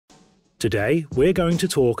Today, we're going to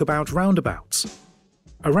talk about roundabouts.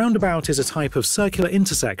 A roundabout is a type of circular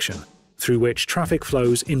intersection through which traffic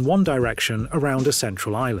flows in one direction around a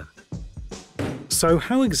central island. So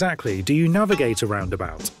how exactly do you navigate a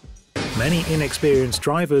roundabout? Many inexperienced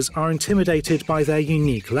drivers are intimidated by their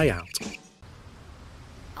unique layout.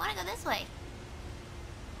 I want to go this way.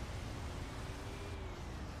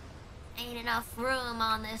 Ain't enough room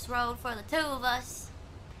on this road for the two of us.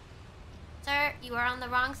 Sir, you are on the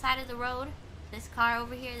wrong side of the road. This car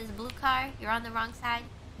over here, this blue car, you're on the wrong side.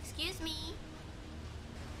 Excuse me.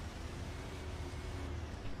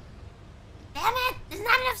 Damn it! There's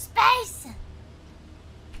not enough space!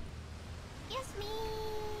 Excuse me.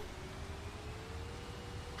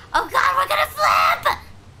 Oh god, we're gonna flip!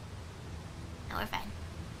 No, we're fine.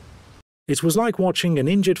 It was like watching an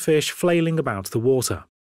injured fish flailing about the water.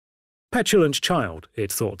 Petulant child,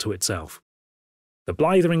 it thought to itself. The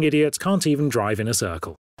blithering idiot can't even drive in a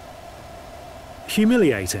circle.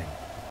 Humiliating,